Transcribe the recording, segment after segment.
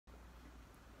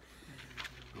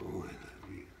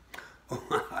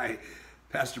Hi,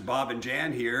 Pastor Bob and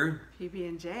Jan here.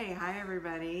 PB&J. Hi,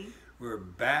 everybody. We're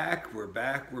back. We're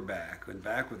back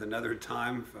with another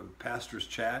time from Pastor's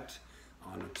Chat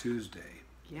on a Tuesday.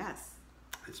 Yes.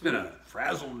 It's been a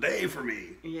frazzled day for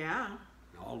me. Yeah.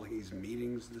 All these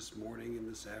meetings this morning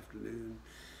and this afternoon,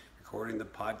 recording the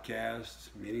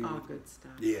podcast, meeting. All good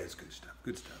stuff. Yeah, it's good stuff.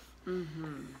 Good stuff.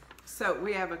 Mm-hmm. So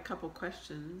we have a couple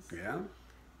questions. Yeah.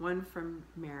 One from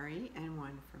Mary and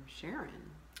one from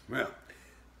Sharon. Well,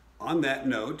 on that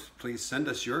note, please send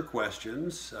us your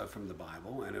questions from the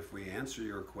Bible, and if we answer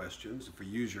your questions, if we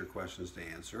use your questions to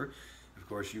answer, of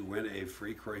course, you win a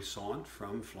free croissant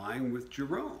from Flying with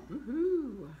Jerome.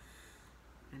 Woohoo!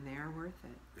 And they are worth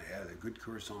it. Yeah, they're good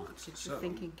croissants. Get your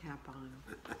thinking cap on.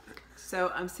 So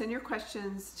send your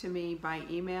questions to me by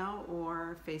email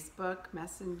or Facebook,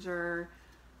 Messenger,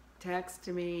 text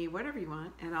to me, whatever you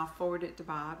want, and I'll forward it to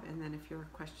Bob. And then if your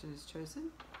question is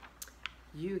chosen,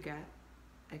 you get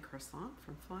a croissant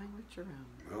from Flying with Jerome.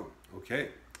 Oh, okay.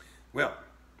 Well,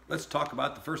 let's talk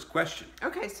about the first question.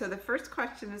 Okay, so the first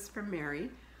question is from Mary.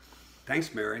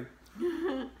 Thanks, Mary.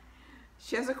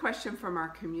 She has a question from our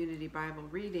community Bible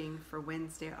reading for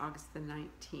Wednesday, August the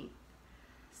 19th.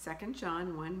 2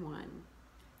 John 1:1.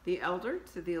 The elder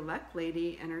to the elect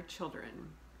lady and her children.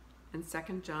 And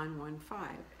 2 John 1:5.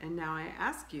 And now I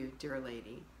ask you, dear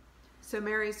lady. So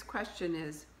Mary's question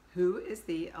is, who is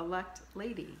the elect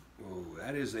lady? Oh,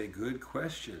 that is a good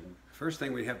question. First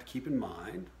thing we have to keep in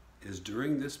mind is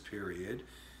during this period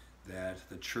that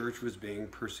the church was being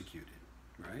persecuted,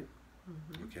 right?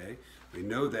 Mm-hmm. Okay, we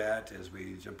know that as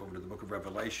we jump over to the book of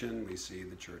Revelation, we see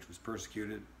the church was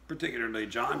persecuted. Particularly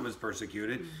John was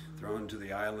persecuted, thrown to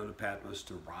the island of Patmos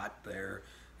to rot there,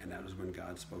 and that was when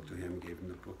God spoke to him and gave him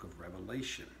the book of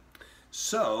Revelation.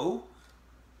 So,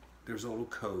 there's a little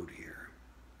code here.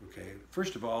 Okay,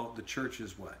 first of all, the church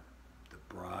is what?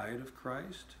 The bride of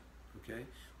Christ. Okay,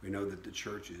 we know that the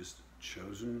church is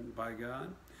chosen by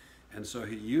God, and so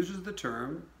he uses the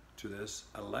term to this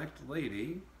elect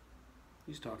lady.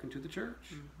 He's talking to the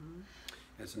church. Mm-hmm.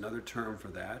 It's another term for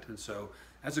that, and so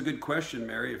that's a good question,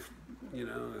 Mary.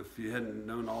 If you hadn't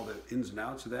known all the ins and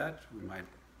outs of that, we might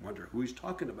wonder who he's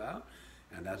talking about,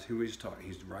 and that's who he's talking.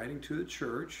 He's writing to the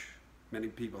church. Many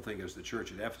people think it was the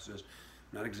church at Ephesus.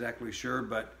 Not exactly sure,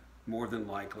 but more than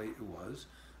likely it was.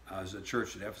 As the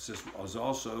church at Ephesus was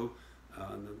also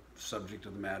the subject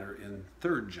of the matter in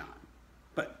 3 John.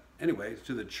 But anyway,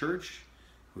 to the church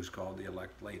who's called the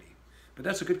elect lady. But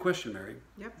that's a good question, Mary.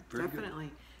 Yep, very definitely.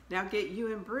 Good. Now get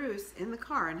you and Bruce in the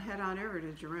car and head on over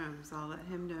to Jerome's. I'll let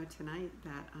him know tonight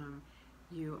that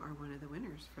you are one of the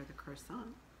winners for the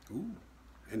croissant. Ooh,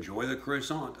 enjoy the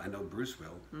croissant. I know Bruce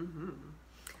will. Mm-hmm.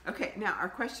 Okay, now our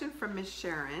question from Miss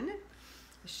Sharon.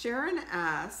 Sharon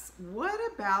asks, what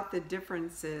about the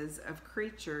differences of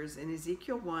creatures in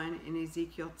Ezekiel 1 and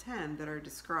Ezekiel 10 that are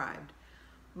described?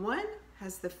 One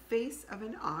has the face of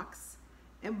an ox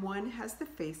and one has the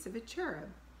face of a cherub.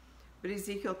 But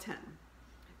Ezekiel 10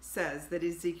 says that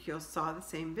Ezekiel saw the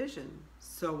same vision.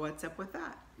 So what's up with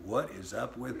that? What is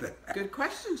up with that? Good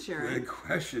question, Sharon. Good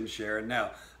question, Sharon. Now,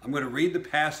 I'm going to read the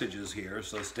passages here,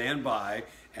 so stand by,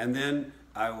 and then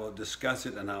I will discuss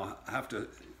it, and I'll have to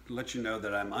let you know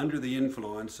that I'm under the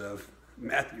influence of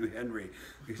Matthew Henry.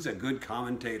 He's a good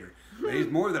commentator. He's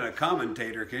more than a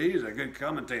commentator, he's a good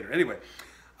commentator. Anyway,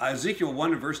 Ezekiel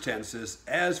 1 verse 10 says,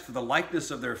 as for the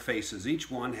likeness of their faces, each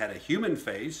one had a human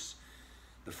face.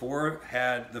 The 4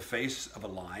 had the face of a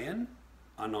lion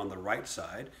on the right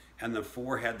side, and the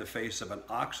 4 had the face of an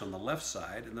ox on the left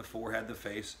side, and the 4 had the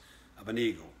face of an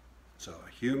eagle. So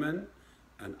a human,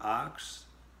 an ox,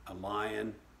 a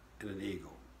lion, and an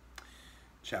eagle.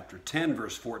 Chapter 10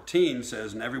 verse 14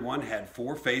 says, and everyone had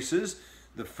 4 faces.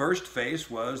 The first face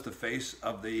was the face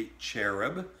of the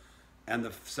cherub, and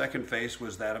the second face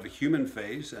was that of a human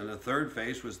face, and the third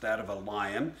face was that of a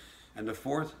lion, and the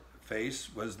fourth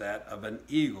face was that of an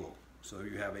eagle. So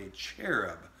you have a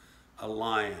cherub, a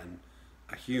lion,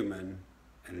 a human,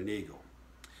 and an eagle.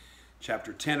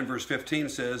 Chapter 10 and verse 15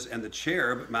 says, and the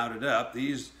cherub mounted up.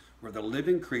 These were the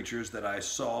living creatures that I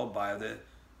saw by the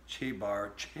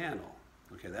Chebar channel.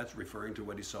 Okay, that's referring to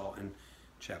what he saw in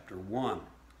chapter 1.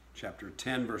 Chapter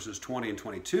 10 verses 20 and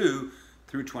 22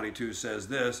 through 22 says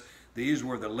this, these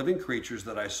were the living creatures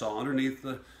that I saw underneath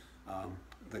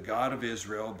the God of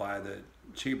Israel by the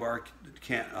Chebar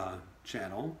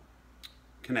canal,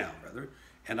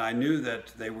 and I knew that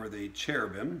they were the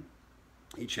cherubim.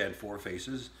 Each had 4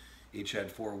 faces, each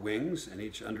had 4 wings, and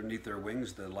each underneath their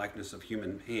wings the likeness of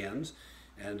human hands.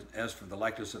 And as for the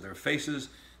likeness of their faces,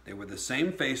 they were the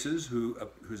same faces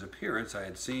whose appearance I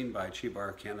had seen by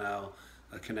Chebar canal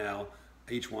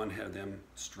each one had them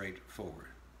straight forward.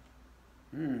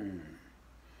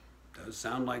 Does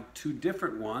sound like two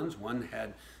different ones. One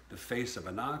had the face of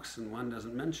an ox and one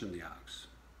doesn't mention the ox.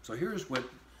 So here's what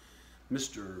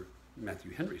Mr.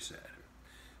 Matthew Henry said.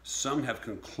 Some have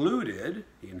concluded,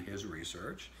 in his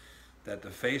research, that the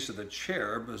face of the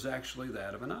cherub was actually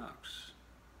that of an ox.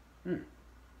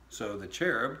 So the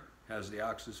cherub has the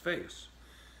ox's face.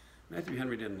 Matthew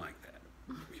Henry didn't like that.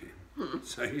 Okay.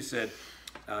 So he said,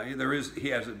 he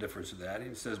has a difference of that.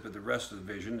 He says, but the rest of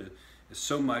the vision is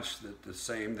so much that the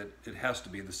same that it has to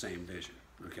be the same vision.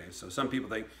 Okay, so some people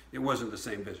think it wasn't the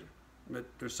same vision, but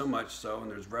there's so much so,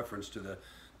 and there's reference to the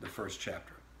first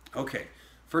chapter. Okay,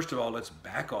 first of all, let's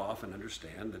back off and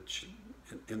understand that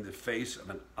in the face of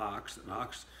an ox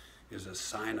is a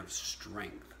sign of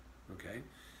strength. Okay,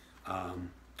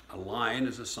 a lion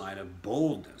is a sign of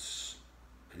boldness.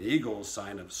 An eagle is a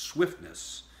sign of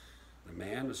swiftness. The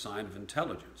man a sign of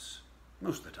intelligence,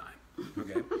 most of the time.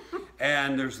 Okay,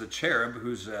 and there's the cherub,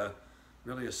 who's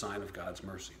really a sign of God's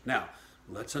mercy. Now,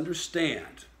 let's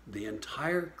understand the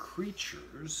entire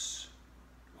creatures.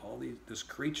 This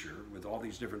creature with all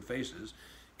these different faces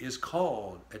is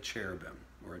called a cherubim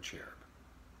or a cherub.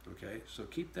 Okay, so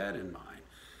keep that in mind.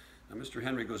 Now, Mr.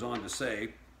 Henry goes on to say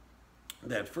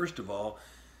that first of all,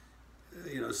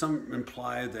 some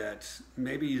imply that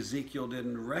maybe Ezekiel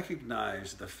didn't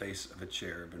recognize the face of a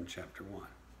cherub in chapter 1.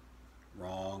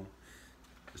 Wrong.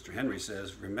 Mr. Henry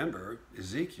says, remember,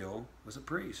 Ezekiel was a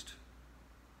priest.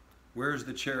 Where's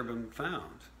the cherubim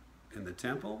found? In the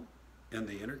temple, in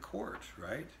the inner court,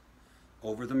 right?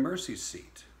 Over the mercy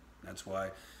seat. That's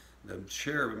why the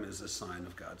cherubim is a sign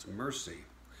of God's mercy.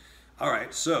 All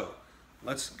right, so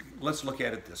let's look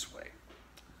at it this way.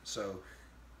 So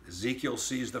Ezekiel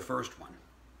sees the first one,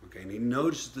 okay, and he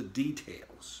notices the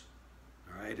details,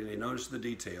 all right, and he notices the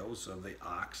details of the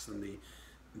ox and the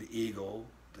eagle,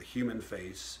 the human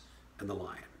face, and the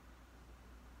lion.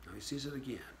 Now he sees it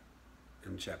again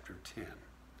in chapter 10.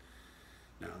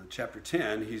 Now in chapter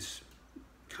 10, he's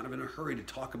kind of in a hurry to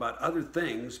talk about other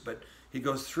things, but he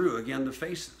goes through again the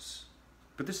faces.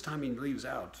 But this time he leaves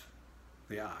out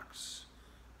the ox,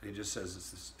 and he just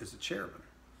says it's a cherubim.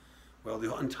 Well,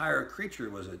 the entire creature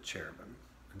was a cherubim.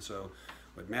 And so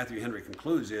what Matthew Henry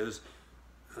concludes is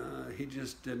he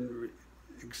just didn't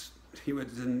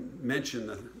mention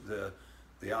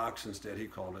the ox. Instead, he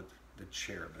called it the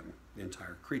cherubim. The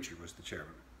entire creature was the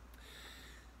cherubim.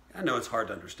 I know it's hard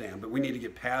to understand, but we need to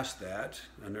get past that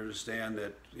and understand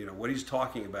that what he's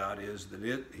talking about is that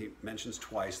he mentions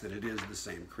twice that it is the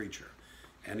same creature.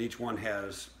 And each one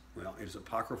has, it's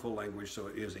apocryphal language, so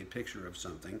it is a picture of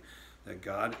something, that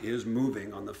God is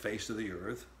moving on the face of the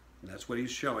earth. And that's what he's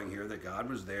showing here, that God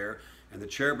was there, and the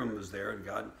cherubim was there, and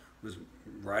God was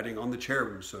riding on the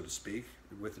cherubim, so to speak,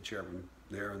 with the cherubim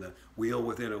there, and the wheel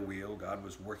within a wheel. God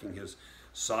was working his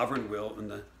sovereign will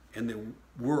in the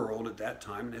world at that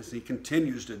time, and as he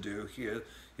continues to do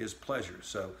his pleasure.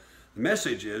 So the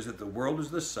message is that the world is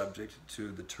the subject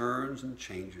to the turns and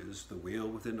changes, the wheel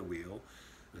within the wheel,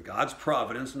 and God's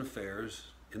providence and affairs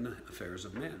in the affairs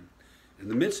of men. In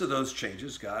the midst of those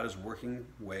changes, God is working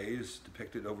ways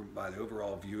depicted by the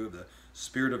overall view of the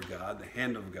Spirit of God, the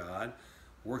hand of God,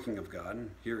 working of God. And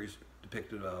here he's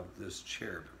depicted of this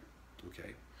cherubim.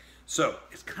 Okay, so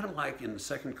it's kind of like in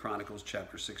 2 Chronicles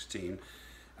chapter 16,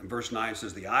 and verse 9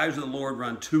 says, "The eyes of the Lord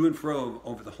run to and fro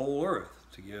over the whole earth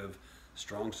to give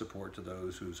strong support to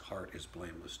those whose heart is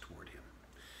blameless toward him."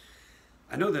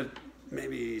 I know that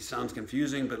maybe sounds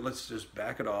confusing, but let's just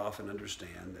back it off and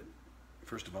understand that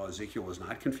first of all, Ezekiel was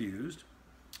not confused,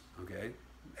 okay?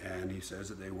 And he says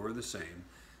that they were the same.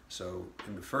 So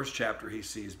in the first chapter, he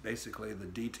sees basically the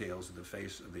details of the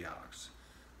face of the ox.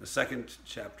 The second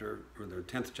chapter, or the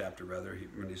 10th chapter rather,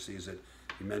 when he sees it,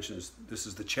 he mentions this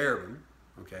is the cherubim,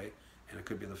 okay? And it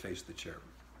could be the face of the cherubim.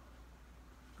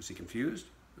 Was he confused?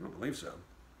 I don't believe so,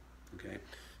 okay?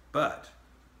 But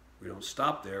we don't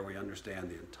stop there. We understand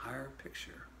the entire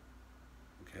picture,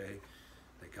 okay?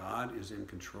 That God is in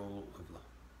control of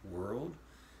the world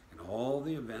and all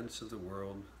the events of the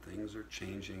world. Things are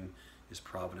changing. His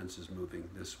providence is moving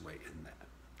this way and that.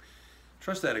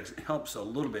 Trust that helps a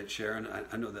little bit, Sharon.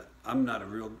 I know that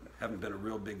haven't been a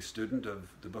real big student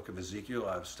of the book of Ezekiel.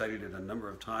 I've studied it a number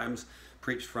of times,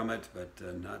 preached from it, but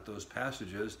not those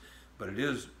passages. But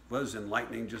it was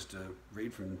enlightening just to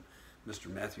read from Mr.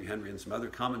 Matthew Henry and some other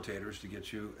commentators to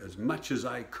get you as much as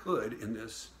I could in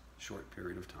this short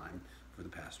period of time for the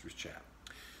Pastor's Chat.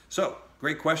 So,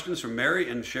 great questions from Mary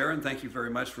and Sharon. Thank you very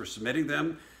much for submitting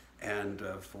them and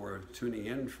for tuning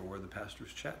in for the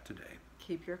Pastor's Chat today.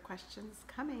 Keep your questions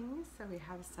coming, so we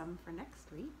have some for next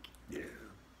week. Yeah.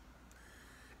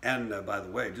 And by the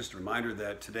way, just a reminder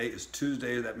that today is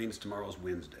Tuesday. That means tomorrow's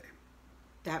Wednesday.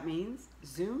 That means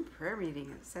Zoom prayer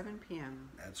meeting at 7 p.m.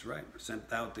 That's right. We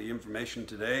sent out the information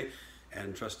today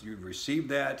and trust you've received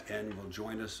that and will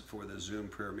join us for the Zoom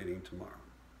prayer meeting tomorrow.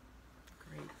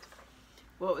 Great.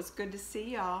 Well, it was good to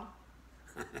see y'all.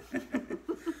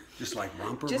 Just like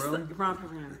Romper Just Room? like Romper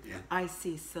Room. Yeah. I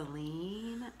see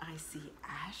Celine. I see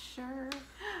Asher.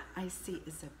 I see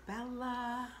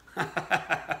Isabella.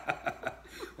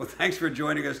 Well, thanks for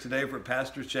joining us today for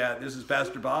Pastor Chat. This is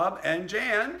Pastor Bob and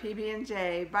Jan.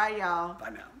 PB&J. Bye, y'all. Bye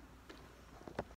now.